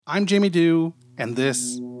I'm Jamie Dew, and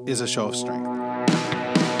this is A Show of Strength.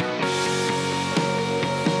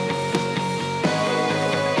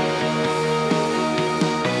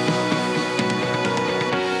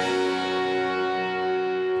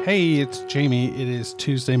 Hey, it's Jamie. It is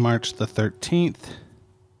Tuesday, March the 13th.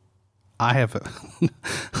 I haven't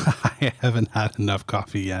had enough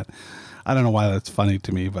coffee yet. I don't know why that's funny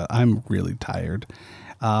to me, but I'm really tired.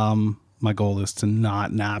 My goal is to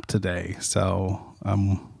not nap today, so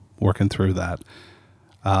I'm working through that.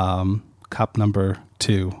 Cup number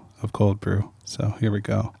 2 of cold brew. So here we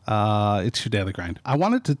go. It's your daily grind. I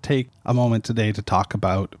wanted to take a moment today to talk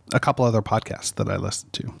about a couple other podcasts that I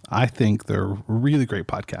listened to. I think they're really great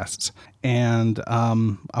podcasts, and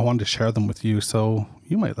I wanted to share them with you so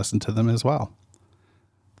you might listen to them as well.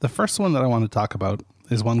 The first one that I want to talk about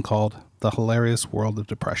is one called The Hilarious World of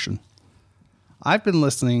Depression. I've been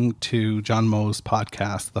listening to John Moe's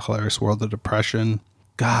podcast, The Hilarious World of Depression,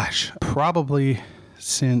 probably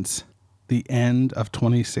since the end of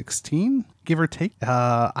 2016, give or take.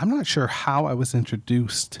 I'm not sure how I was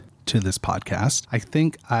introduced to this podcast. I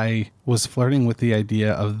think I was flirting with the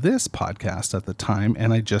idea of this podcast at the time,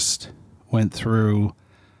 and I just went through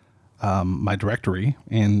my directory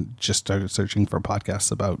and just started searching for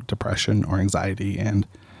podcasts about depression or anxiety and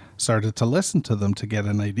started to listen to them to get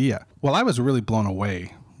an idea. Well, I was really blown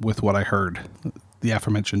away with what I heard. The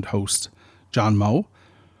aforementioned host, John Moe,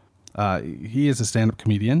 he is a stand-up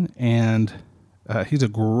comedian, and he's a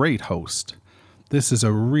great host. This is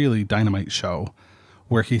a really dynamite show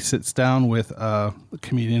where he sits down with a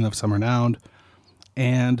comedian of some renown,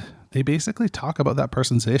 and they basically talk about that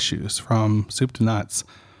person's issues from soup to nuts.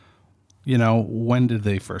 You know, when did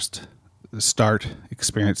they first start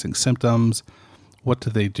experiencing symptoms? What do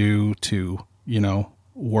they do to,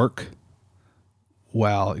 work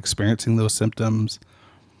while experiencing those symptoms?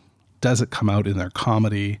 Does it come out in their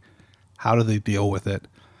comedy? How do they deal with it?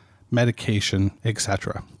 Medication,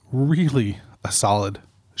 etc. Really a solid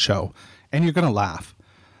show. And you're going to laugh.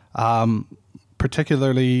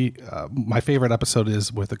 Particularly, my favorite episode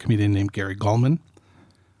is with a comedian named Gary Gulman,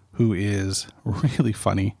 who is really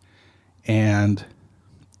funny. And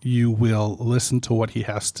you will listen to what he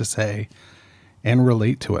has to say and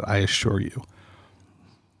relate to it, I assure you.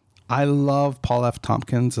 I love Paul F.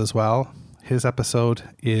 Tompkins as well. His episode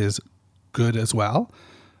is good as well,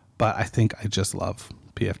 but I think I just love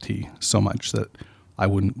PFT so much that I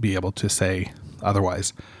wouldn't be able to say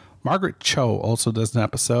otherwise. Margaret Cho also does an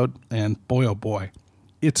episode, and boy, oh boy,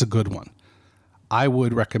 it's a good one. I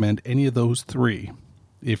would recommend any of those three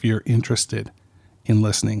if you're interested in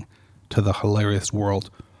listening to the hilarious world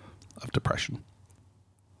of depression.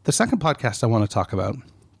 The second podcast I want to talk about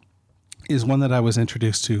is one that I was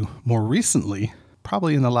introduced to more recently,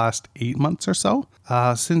 probably in the last 8 months or so,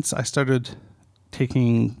 since I started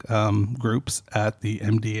taking groups at the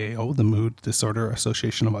MDAO, the Mood Disorder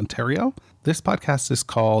Association of Ontario. This podcast is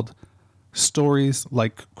called Stories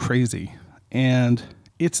Like Crazy, and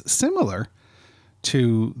it's similar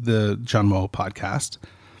to the John Moe podcast,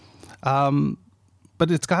 but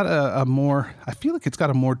it's got a more, I feel like it's got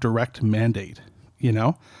a more direct mandate.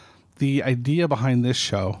 The idea behind this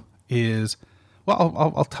show is,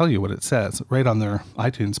 well, I'll tell you what it says right on their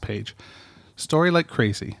iTunes page. Stories Like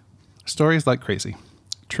Crazy.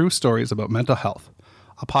 True stories about mental health.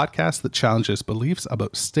 A podcast that challenges beliefs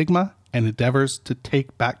about stigma and endeavors to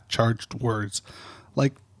take back charged words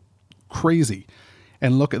like crazy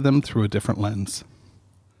and look at them through a different lens.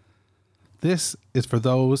 This is for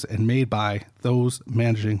those and made by those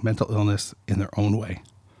managing mental illness in their own way.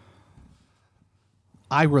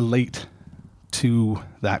 I relate to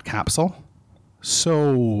that capsule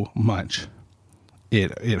so much.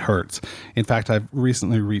 It hurts. In fact, I've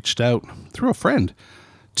recently reached out through a friend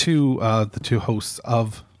to the two hosts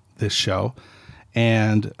of this show,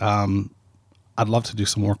 and I'd love to do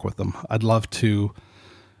some work with them. I'd love to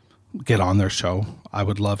get on their show. I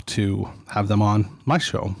would love to have them on my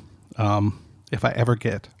show if I ever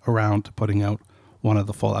get around to putting out one of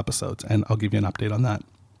the full episodes, and I'll give you an update on that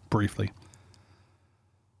briefly.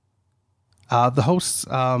 The hosts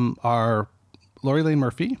are Lori Lane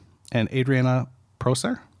Murphy and Adriana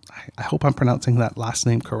Prosser. I hope I'm pronouncing that last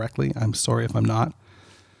name correctly. I'm sorry if I'm not.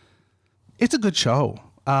 It's a good show.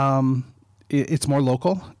 It's more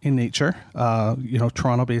local in nature.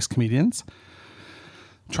 Toronto-based comedians,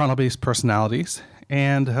 Toronto-based personalities,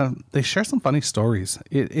 and they share some funny stories.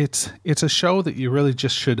 It's a show that you really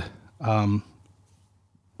just should.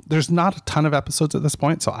 There's not a ton of episodes at this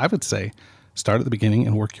point, so I would say start at the beginning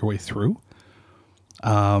and work your way through.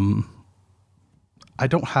 I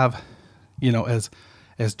don't have,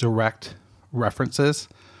 as direct references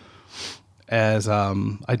as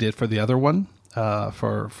I did for the other one,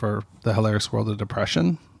 for The Hilarious World of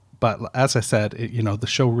Depression. But as I said, the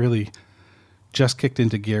show really just kicked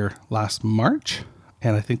into gear last March,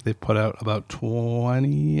 and I think they put out about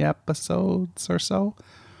 20 episodes or so.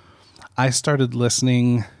 I started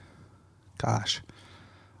listening,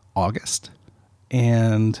 August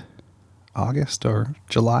or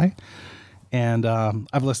July, and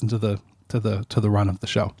I've listened to the run of the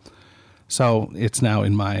show. So it's now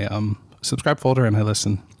in my subscribe folder, and I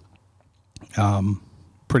listen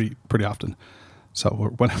pretty often. So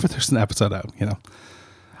whenever there's an episode out,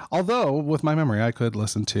 Although with my memory, I could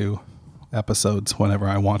listen to episodes whenever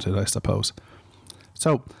I wanted, I suppose.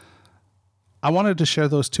 So I wanted to share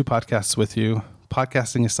those two podcasts with you.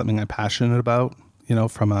 Podcasting is something I'm passionate about,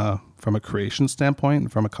 from a creation standpoint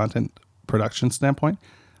and from a content production standpoint.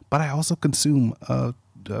 But I also consume a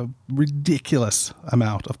ridiculous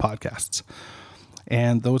amount of podcasts.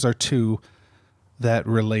 And those are two that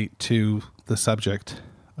relate to the subject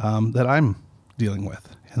that I'm dealing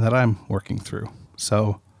with and that I'm working through.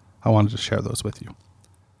 So I wanted to share those with you.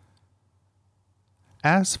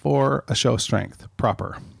 As for A Show of Strength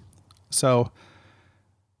proper, so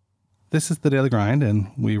this is the Daily Grind,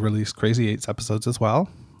 and we release Crazy Eights episodes as well.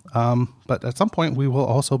 But at some point, we will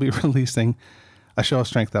also be releasing A Show of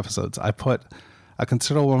Strength episodes. I put a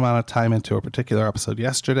considerable amount of time into a particular episode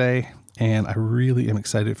yesterday, and I really am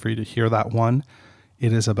excited for you to hear that one.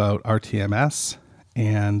 It is about RTMS,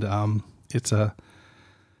 and it's a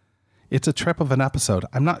trip of an episode.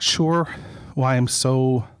 I'm not sure why I'm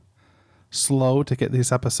so slow to get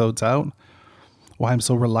these episodes out, why I'm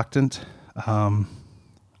so reluctant. I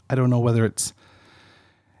don't know whether it's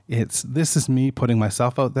this is me putting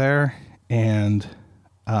myself out there, and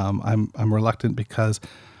I'm reluctant because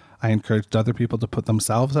I encouraged other people to put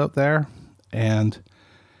themselves out there, and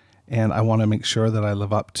I want to make sure that I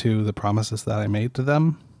live up to the promises that I made to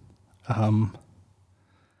them.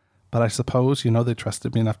 But I suppose, they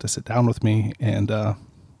trusted me enough to sit down with me, and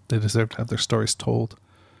they deserve to have their stories told.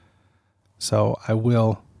 So I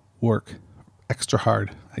will work extra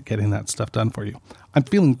hard at getting that stuff done for you. I'm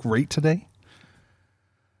feeling great today.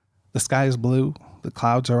 The sky is blue. The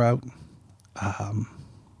clouds are out.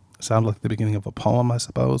 Sound like the beginning of a poem, I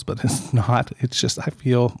suppose, but it's not. It's just, I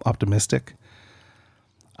feel optimistic.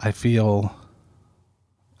 I feel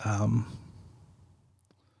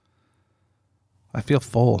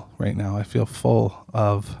full right now. I feel full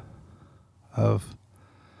of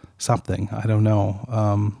something. I don't know.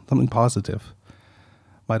 Something positive.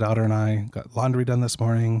 My daughter and I got laundry done this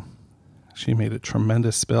morning. She made a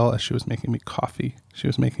tremendous spill as she was making me coffee. She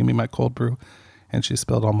was making me my cold brew, and she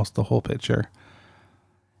spilled almost the whole pitcher.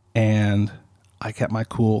 And I kept my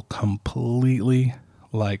cool completely.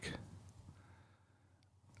 Like,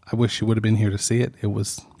 I wish you would have been here to see it. It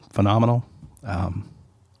was phenomenal.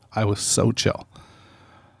 I was so chill.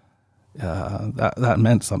 That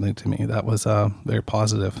meant something to me. That was a very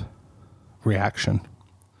positive reaction.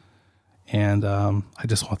 And I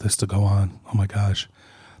just want this to go on. Oh my gosh.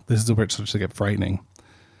 This is where it starts to get frightening.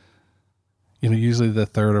 Usually the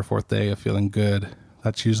third or fourth day of feeling good,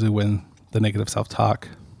 that's usually when the negative self-talk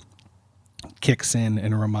kicks in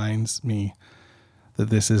and reminds me that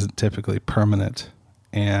this isn't typically permanent,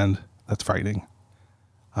 and that's frightening.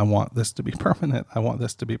 I want this to be permanent. I want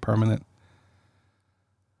this to be permanent.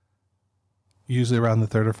 Usually around the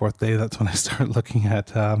third or fourth day, that's when I start looking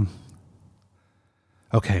at,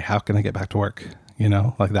 okay, how can I get back to work?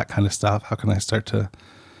 Like that kind of stuff. How can I start to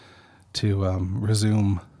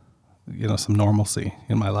resume, some normalcy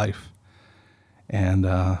in my life? And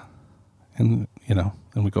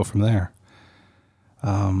we go from there.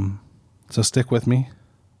 So stick with me.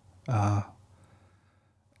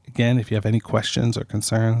 Again, if you have any questions or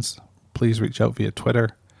concerns, please reach out via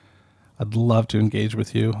Twitter. I'd love to engage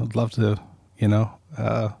with you. I'd love to,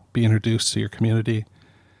 be introduced to your community.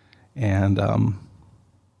 And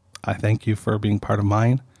I thank you for being part of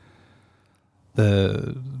mine.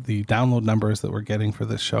 The download numbers that we're getting for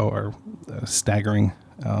this show are staggering.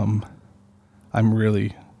 I'm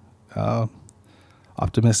really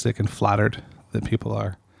optimistic and flattered that people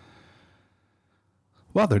are,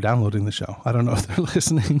 they're downloading the show. I don't know if they're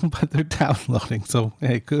listening, but they're downloading. So,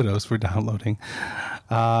 hey, kudos for downloading.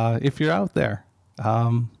 If you're out there,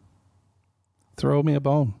 throw me a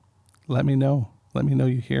bone. Let me know. Let me know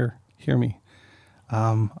you hear me.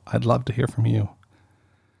 I'd love to hear from you.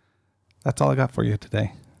 That's all I got for you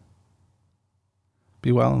today.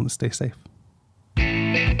 Be well and stay safe.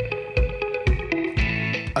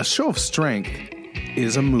 A Show of Strength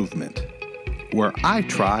is a movement where I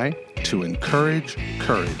try to encourage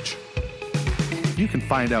courage. You can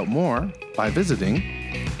find out more by visiting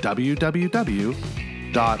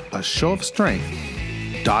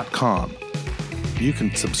www.ashowofstrength.com. You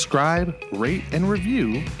can subscribe, rate, and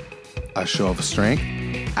review A Show of Strength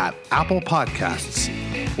at Apple Podcasts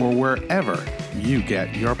or wherever you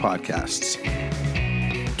get your podcasts.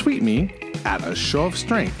 Tweet me at A Show of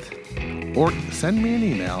Strength or send me an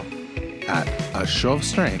email at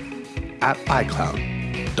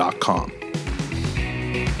ashowofstrength@icloud.com.